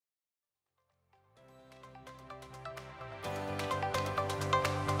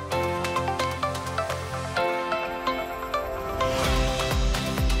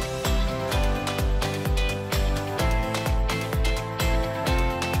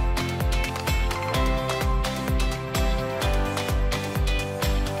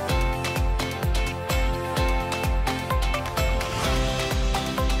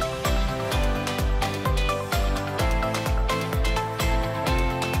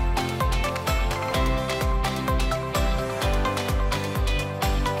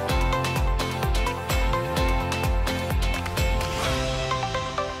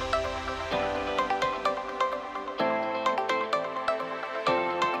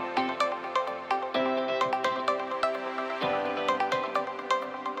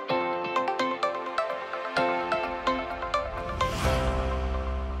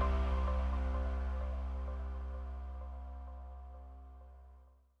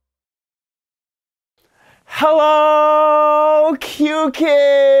Hello,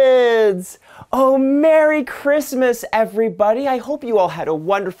 QKids! Oh, Merry Christmas, everybody. I hope you all had a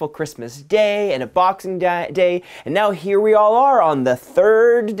wonderful Christmas day and a Boxing Day. And now here we all are on the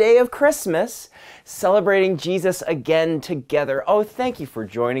third day of Christmas, celebrating Jesus again together. Oh, thank you for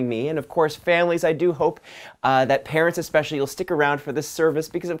joining me. And of course, families, I do hope that parents especially, you'll stick around for this service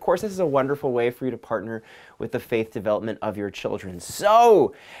because of course this is a wonderful way for you to partner with the faith development of your children.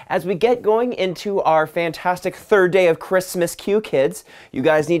 So, as we get going into our fantastic third day of Christmas, QKids, you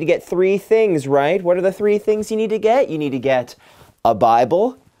guys need to get three things, right? What are the three things you need to get? You need to get a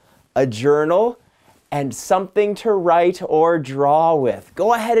Bible, a journal, and something to write or draw with.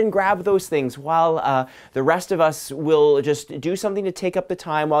 Go ahead and grab those things while the rest of us will just do something to take up the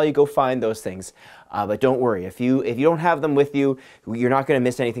time while you go find those things. But don't worry, if you don't have them with you, you're not going to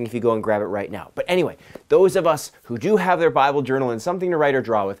miss anything if you go and grab it right now. But anyway, those of us who do have their Bible journal and something to write or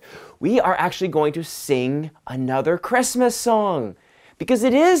draw with, we are actually going to sing another Christmas song. Because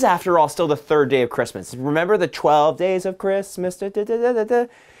it is, after all, still the third day of Christmas. Remember the 12 days of Christmas? Da, da, da, da, da, da.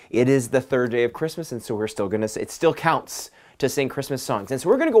 It is the third day of Christmas, and so we're still going to, it still counts to sing Christmas songs. And so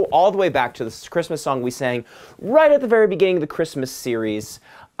we're going to go all the way back to the Christmas song we sang right at the very beginning of the Christmas series,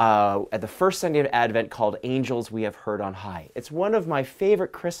 at the first Sunday of Advent, called Angels We Have Heard on High. It's one of my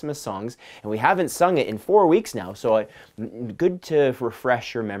favorite Christmas songs, and we haven't sung it in 4 weeks now, so good to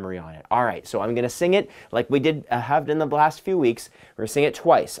refresh your memory on it. All right, so I'm going to sing it like we did have in the last few weeks. We're going to sing it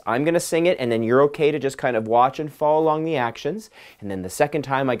twice. I'm going to sing it, and then you're okay to just kind of watch and follow along the actions. And then the second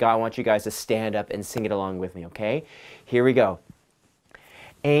time, I want you guys to stand up and sing it along with me, okay? Here we go.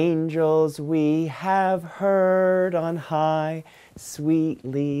 Angels we have heard on high,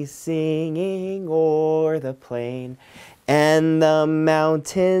 sweetly singing o'er the plain, and the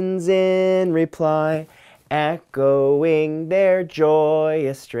mountains in reply, echoing their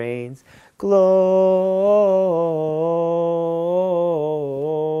joyous strains. Gloria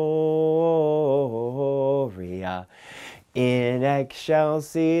in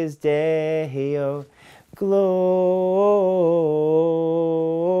excelsis Deo. Gloria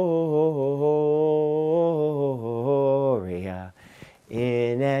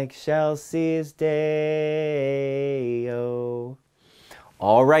in excelsis Deo.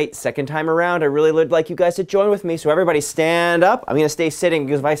 All right, second time around, I really would like you guys to join with me. So everybody stand up. I'm going to stay sitting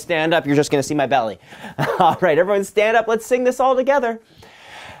because if I stand up, you're just going to see my belly. All right, everyone stand up. Let's sing this all together.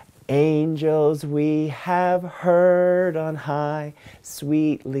 Angels we have heard on high,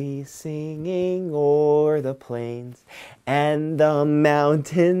 sweetly singing o'er the plains, and the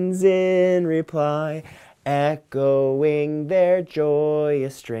mountains in reply, echoing their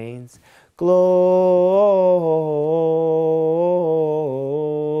joyous strains. Gloria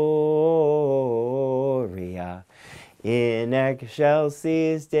in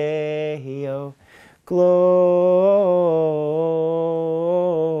excelsis Deo. Gloria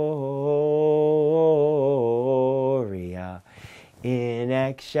in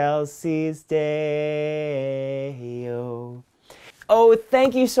excelsis Deo. Oh,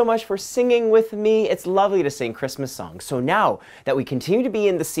 thank you so much for singing with me. It's lovely to sing Christmas songs. So now that we continue to be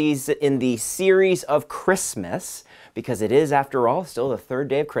in the series of Christmas, because it is, after all, still the third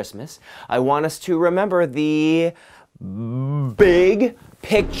day of Christmas, I want us to remember the big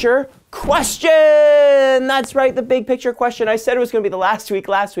picture question. That's right, the big picture question. I said it was going to be the last week,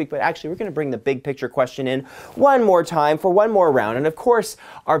 but actually we're going to bring the big picture question in one more time for one more round. And of course,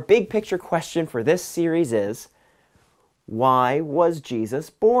 our big picture question for this series is, why was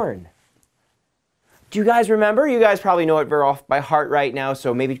Jesus born? Do you guys remember? You guys probably know it very off by heart right now,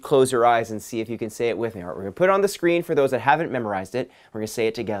 so maybe close your eyes and see if you can say it with me. All right, we're going to put it on the screen for those that haven't memorized it. We're going to say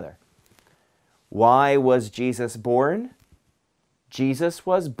it together. Why was Jesus born? Jesus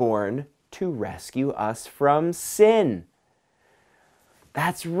was born to rescue us from sin.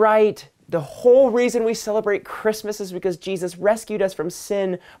 That's right. The whole reason we celebrate Christmas is because Jesus rescued us from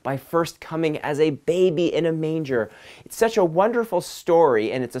sin by first coming as a baby in a manger. It's such a wonderful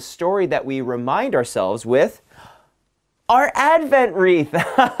story, and it's a story that we remind ourselves with our Advent wreath.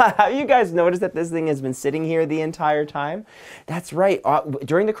 Have you guys noticed that this thing has been sitting here the entire time? That's right.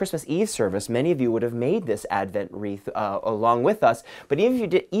 During the Christmas Eve service, many of you would have made this Advent wreath along with us. But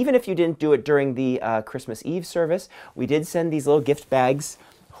even if you didn't do it during the Christmas Eve service, we did send these little gift bags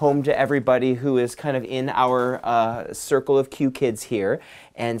home to everybody who is kind of in our circle of QKids here.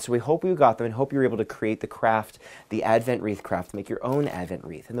 And so we hope you got them and hope you're able to create the craft, the Advent wreath craft, make your own Advent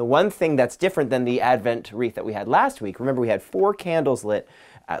wreath. And the one thing that's different than the Advent wreath that we had last week, remember we had 4 candles lit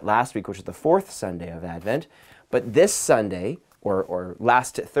last week, which was the 4th Sunday of Advent. But this Sunday, or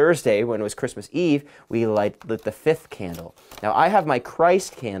last Thursday, when it was Christmas Eve, we lit the 5th candle. Now, I have my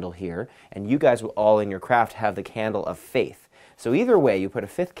Christ candle here, and you guys will all in your craft have the candle of faith. So either way, you put a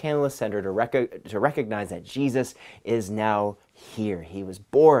 5th candle in the center to recognize that Jesus is now here. He was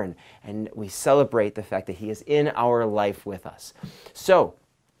born, and we celebrate the fact that he is in our life with us. So,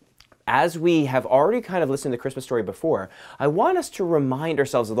 as we have already kind of listened to the Christmas story before, I want us to remind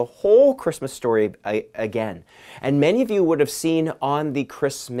ourselves of the whole Christmas story again. And many of you would have seen on the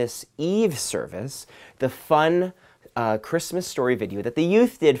Christmas Eve service the fun Christmas story video that the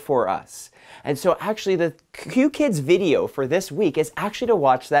youth did for us. And so actually the QKids video for this week is actually to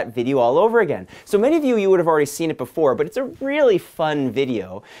watch that video all over again. So many of you would have already seen it before, but it's a really fun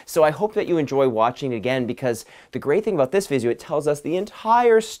video. So I hope that you enjoy watching it again, because the great thing about this video, it tells us the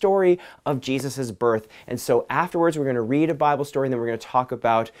entire story of Jesus' birth. And so afterwards, we're going to read a Bible story, and then we're going to talk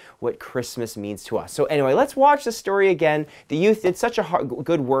about what Christmas means to us. So anyway, let's watch the story again. The youth did such a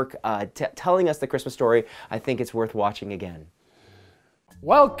good work telling us the Christmas story. I think it's worth watching again.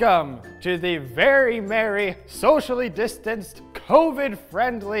 Welcome to the very merry, socially distanced,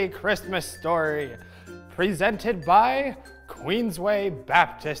 COVID-friendly Christmas story, presented by Queensway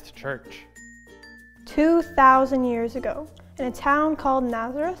Baptist Church. 2,000 years ago, in a town called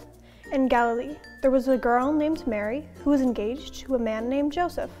Nazareth in Galilee, there was a girl named Mary who was engaged to a man named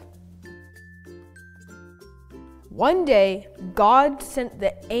Joseph. One day, God sent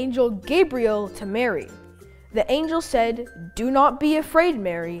the angel Gabriel to Mary. The angel said, "Do not be afraid,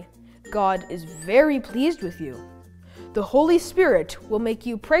 Mary. God is very pleased with you. The Holy Spirit will make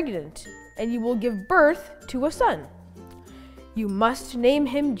you pregnant, and you will give birth to a son. You must name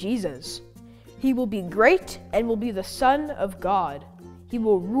him Jesus. He will be great and will be the Son of God. He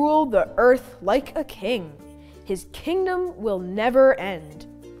will rule the earth like a king. His kingdom will never end."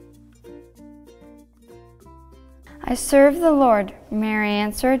 "I serve the Lord," Mary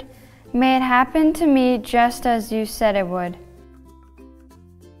answered. "May it happen to me just as you said it would."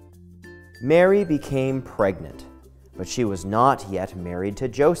 Mary became pregnant, but she was not yet married to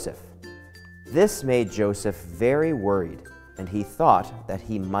Joseph. This made Joseph very worried, and he thought that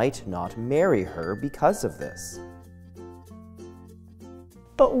he might not marry her because of this.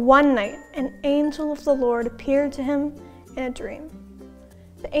 But one night, an angel of the Lord appeared to him in a dream.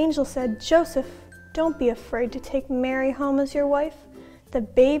 The angel said, "Joseph, don't be afraid to take Mary home as your wife. The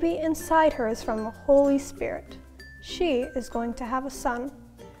baby inside her is from the Holy Spirit. She is going to have a son.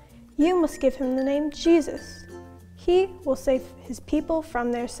 You must give him the name Jesus. He will save his people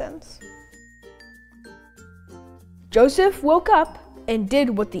from their sins." Joseph woke up and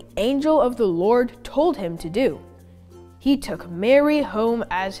did what the angel of the Lord told him to do. He took Mary home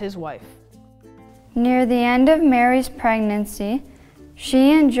as his wife. Near the end of Mary's pregnancy,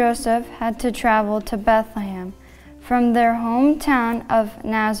 she and Joseph had to travel to Bethlehem from their hometown of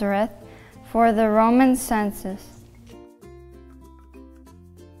Nazareth for the Roman census.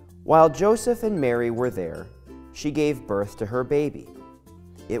 While Joseph and Mary were there, she gave birth to her baby.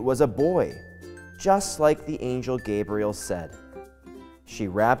 It was a boy, just like the angel Gabriel said. She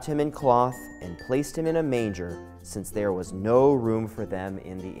wrapped him in cloth and placed him in a manger, since there was no room for them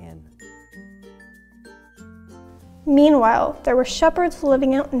in the inn. Meanwhile, there were shepherds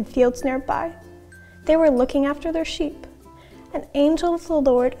living out in fields nearby. They were looking after their sheep. An angel of the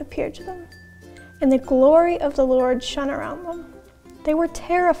Lord appeared to them, and the glory of the Lord shone around them. They were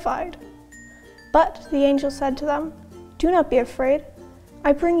terrified. But the angel said to them, "Do not be afraid.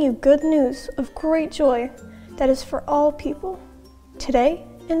 I bring you good news of great joy that is for all people. Today,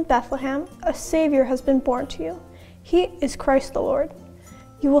 in Bethlehem, a Savior has been born to you. He is Christ the Lord.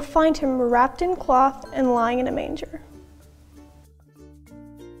 You will find him wrapped in cloth and lying in a manger."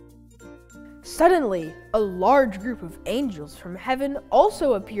 Suddenly, a large group of angels from heaven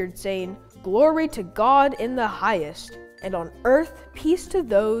also appeared, saying, "Glory to God in the highest, and on earth peace to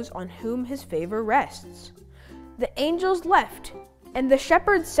those on whom his favor rests." The angels left, and the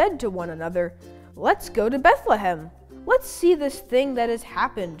shepherds said to one another, "Let's go to Bethlehem. Let's see this thing that has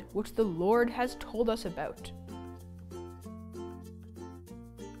happened, which the Lord has told us about."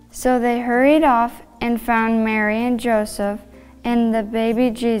 So they hurried off and found Mary and Joseph and the baby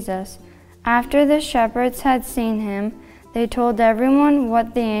Jesus. After the shepherds had seen him, they told everyone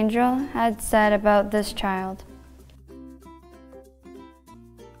what the angel had said about this child.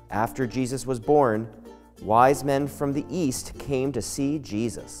 After Jesus was born, wise men from the east came to see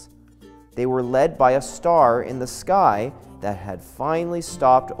Jesus. They were led by a star in the sky that had finally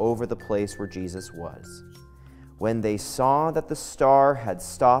stopped over the place where Jesus was. When they saw that the star had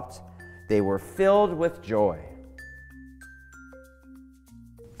stopped, they were filled with joy.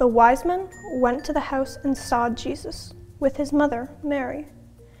 The wise men went to the house and saw Jesus, with his mother, Mary.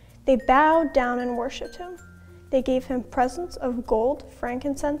 They bowed down and worshipped him. They gave him presents of gold,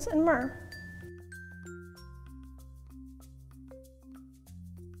 frankincense, and myrrh.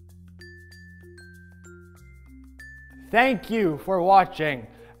 Thank you for watching,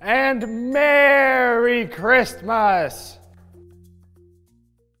 and Merry Christmas!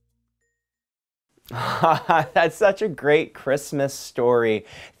 That's such a great Christmas story.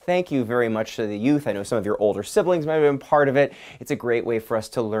 Thank you very much to the youth. I know some of your older siblings might have been part of it. It's a great way for us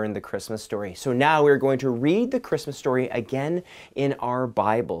to learn the Christmas story. So now we're going to read the Christmas story again in our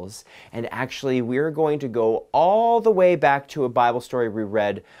Bibles. And actually, we're going to go all the way back to a Bible story we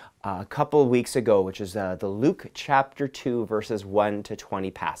read a couple of weeks ago, which is the Luke chapter 2, verses 1 to 20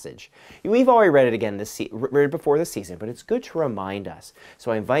 passage. We've already read it again read it before this season, but it's good to remind us.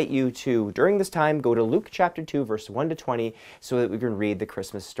 So I invite you to, during this time, go to Luke chapter 2, verse 1 to 20, so that we can read the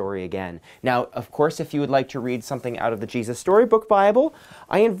Christmas story again. Now, of course, if you would like to read something out of the Jesus Storybook Bible,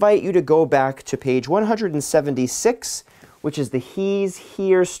 I invite you to go back to page 176, which is the He's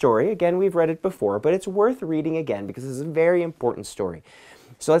Here story. Again, we've read it before, but it's worth reading again because it's a very important story.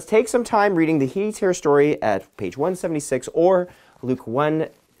 So let's take some time reading the He's Here story at page 176 or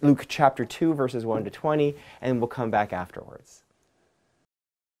Luke chapter 2, verses 1 to 20, and we'll come back afterwards.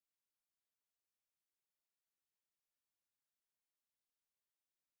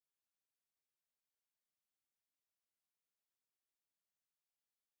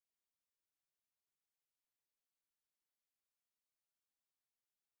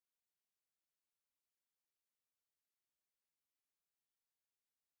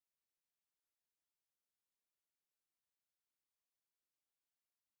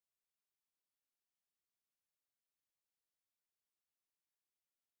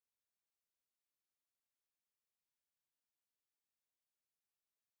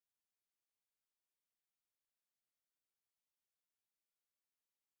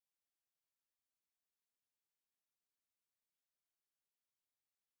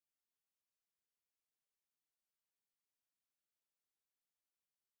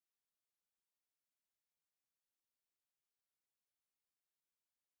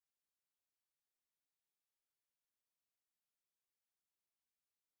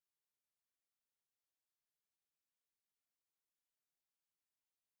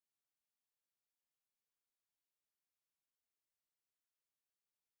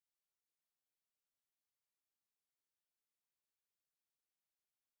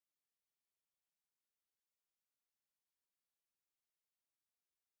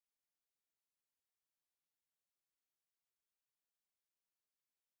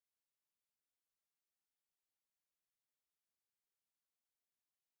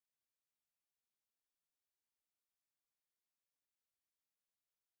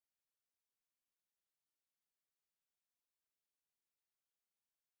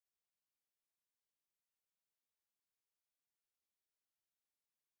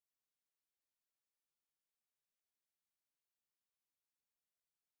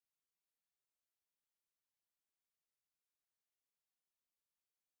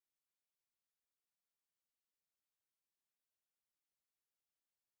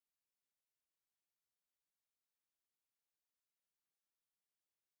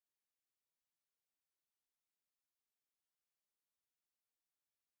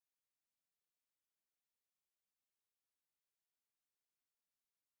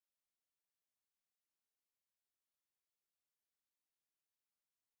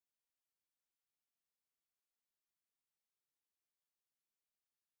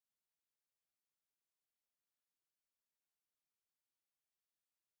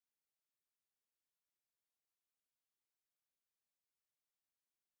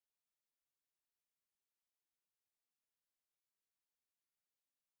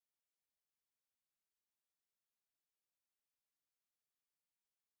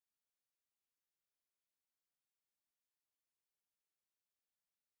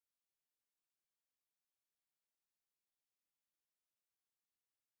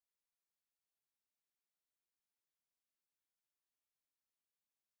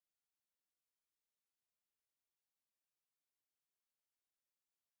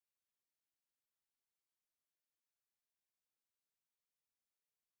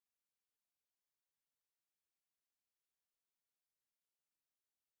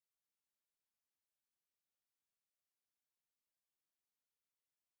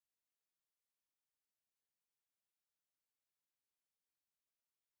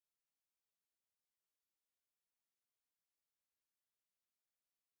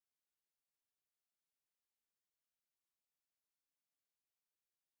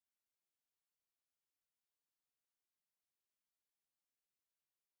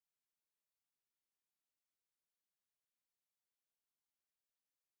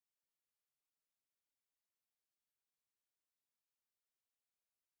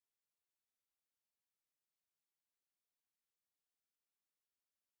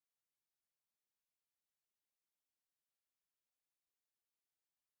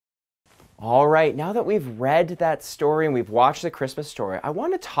 All right, now that we've read that story and we've watched the Christmas story, I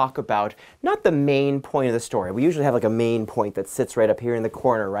want to talk about not the main point of the story. We usually have like a main point that sits right up here in the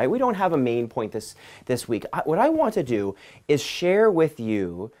corner, right? We don't have a main point this week. What I want to do is share with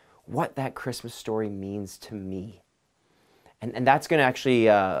you what that Christmas story means to me. And that's going to actually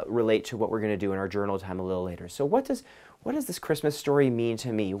relate to what we're going to do in our journal time a little later. So what does this Christmas story mean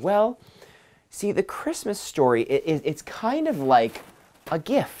to me? Well, see, the Christmas story, it's kind of like a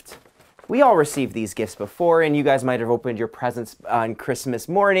gift. We all received these gifts before, and you guys might have opened your presents on Christmas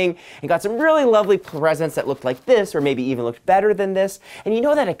morning and got some really lovely presents that looked like this, or maybe even looked better than this. And you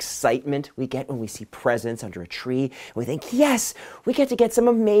know that excitement we get when we see presents under a tree, and we think, yes, we get to get some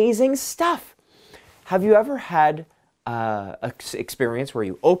amazing stuff. Have you ever had an experience where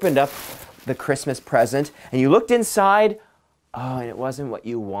you opened up the Christmas present and you looked inside, and it wasn't what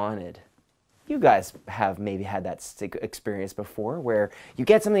you wanted? You guys have maybe had that experience before where you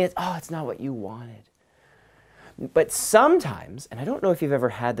get something that's, it's not what you wanted. But sometimes, and I don't know if you've ever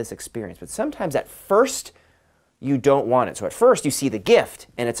had this experience, but sometimes at first you don't want it. So at first you see the gift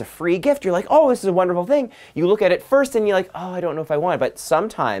and it's a free gift. You're like, this is a wonderful thing. You look at it first and you're like, I don't know if I want it. But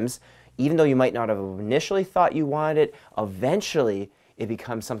sometimes, even though you might not have initially thought you wanted it, eventually it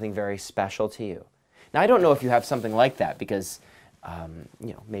becomes something very special to you. Now, I don't know if you have something like that because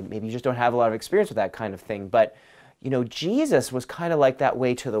maybe you just don't have a lot of experience with that kind of thing. But, Jesus was kind of like that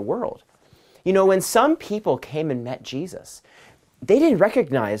way to the world. When some people came and met Jesus, they didn't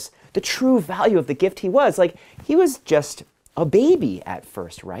recognize the true value of the gift he was. Like, he was just a baby at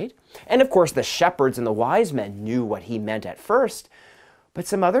first, right? And of course, the shepherds and the wise men knew what he meant at first. But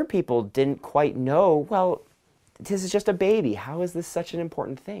some other people didn't quite know, well, this is just a baby. How is this such an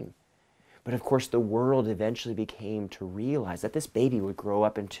important thing? But of course, the world eventually became to realize that this baby would grow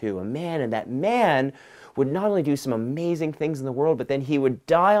up into a man, and that man would not only do some amazing things in the world, but then he would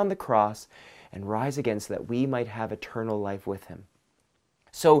die on the cross and rise again so that we might have eternal life with him.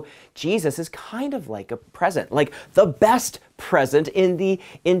 So Jesus is kind of like a present, like the best present in the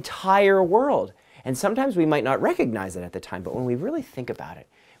entire world. And sometimes we might not recognize it at the time, but when we really think about it,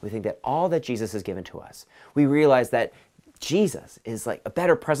 we think that all that Jesus has given to us, we realize that Jesus is like a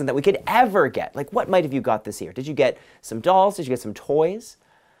better present that we could ever get. Like, what might have you got this year? Did you get some dolls? Did you get some toys?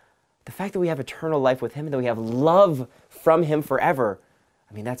 The fact that we have eternal life with him and that we have love from him forever,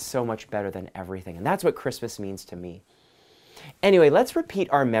 that's so much better than everything. And that's what Christmas means to me. Anyway, let's repeat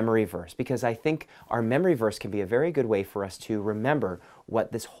our memory verse, because I think our memory verse can be a very good way for us to remember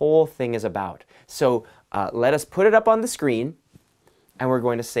what this whole thing is about. So let us put it up on the screen, and we're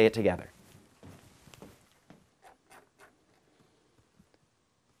going to say it together.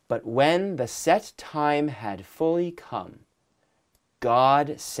 But when the set time had fully come,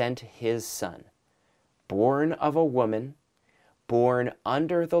 God sent his Son, born of a woman, born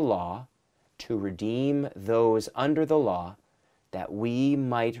under the law, to redeem those under the law, that we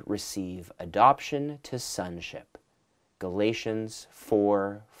might receive adoption to sonship. Galatians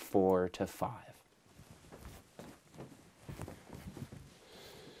 4:4-5.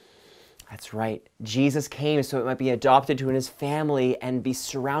 That's right. Jesus came so it might be adopted to his family and be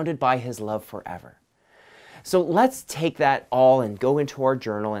surrounded by his love forever. So let's take that all and go into our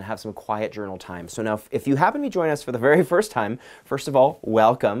journal and have some quiet journal time. So now, if you happen to be joining us for the very first time, first of all,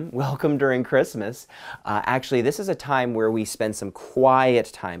 welcome. Welcome during Christmas. Actually, this is a time where we spend some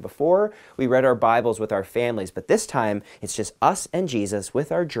quiet time. Before, we read our Bibles with our families, but this time, it's just us and Jesus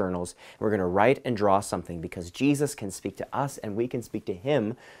with our journals. We're going to write and draw something because Jesus can speak to us and we can speak to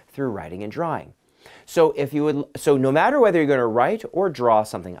him through writing and drawing. So no matter whether you're going to write or draw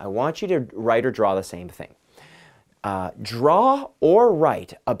something, I want you to write or draw the same thing. Draw or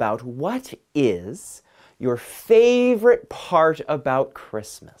write about what is your favorite part about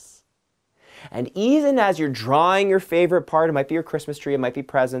Christmas. And even as you're drawing your favorite part, it might be your Christmas tree, it might be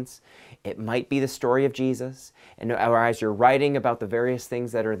presents, it might be the story of Jesus, or as you're writing about the various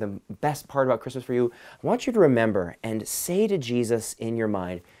things that are the best part about Christmas for you, I want you to remember and say to Jesus in your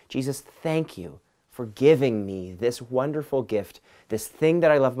mind, Jesus, thank you for giving me this wonderful gift, this thing that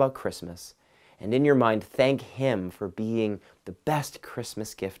I love about Christmas. And in your mind, thank him for being the best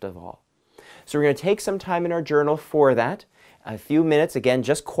Christmas gift of all. So we're going to take some time in our journal for that. A few minutes, again,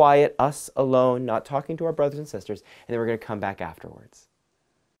 just quiet, us alone, not talking to our brothers and sisters, and then we're going to come back afterwards.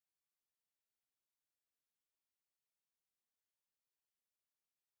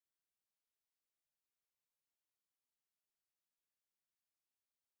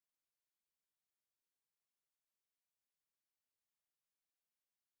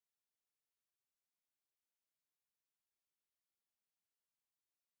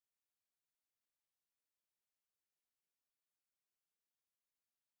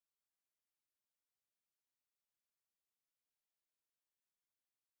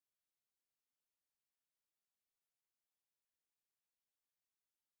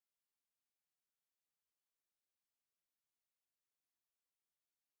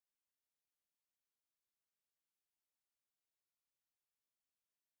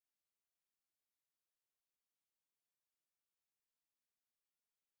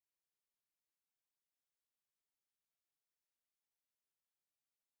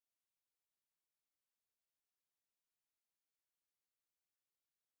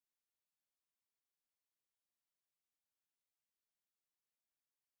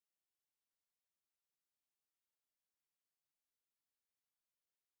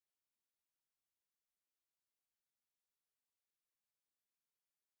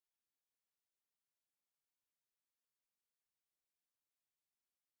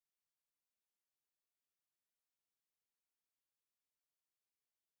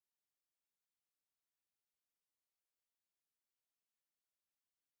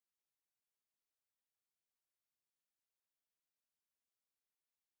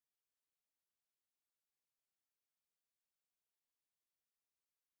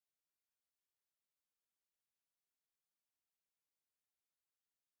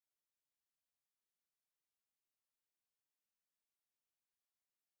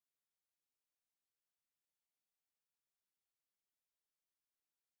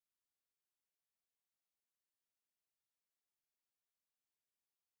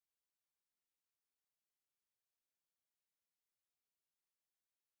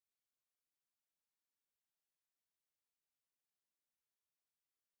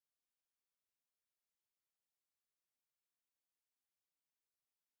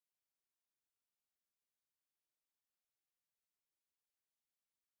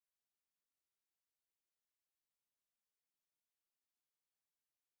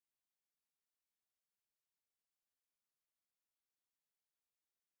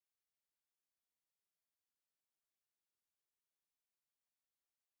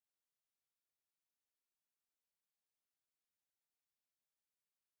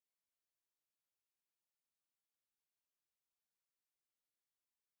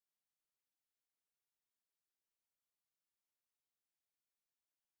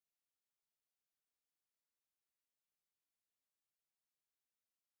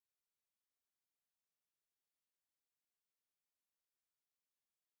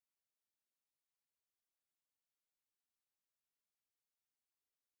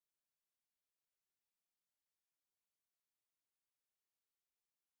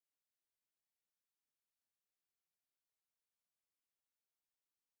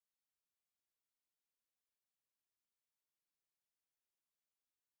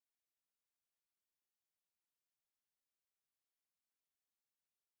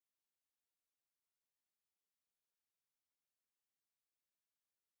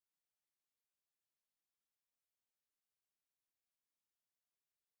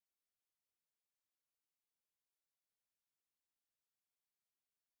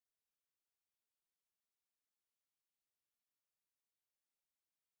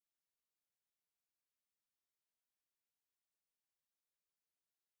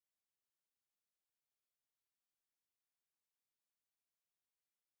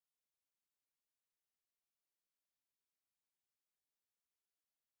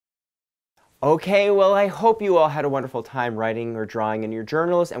 Okay, well, I hope you all had a wonderful time writing or drawing in your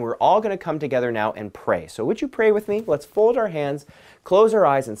journals, and we're all going to come together now and pray. So would you pray with me? Let's fold our hands, close our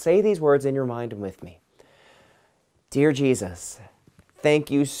eyes, and say these words in your mind and with me. Dear Jesus, thank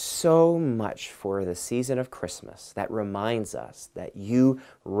you so much for the season of Christmas that reminds us that you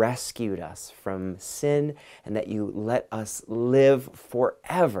rescued us from sin and that you let us live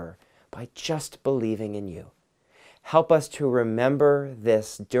forever by just believing in you. Help us to remember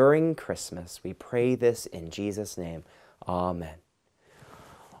this during Christmas. We pray this in Jesus' name. Amen.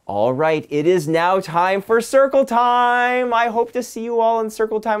 All right, it is now time for Circle Time. I hope to see you all in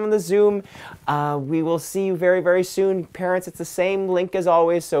Circle Time on the Zoom. We will see you very, very soon. Parents, it's the same link as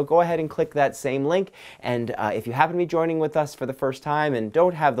always, so go ahead and click that same link. And if you happen to be joining with us for the first time and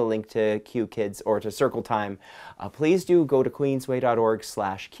don't have the link to QKids or to Circle Time, please do go to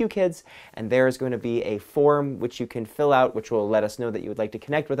queensway.org/QKids, and there is going to be a form which you can fill out, which will let us know that you would like to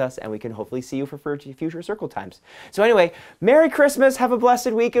connect with us, and we can hopefully see you for future Circle Times. So anyway, Merry Christmas, have a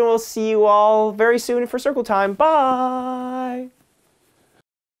blessed week, and we'll see you all very soon for Circle Time. Bye!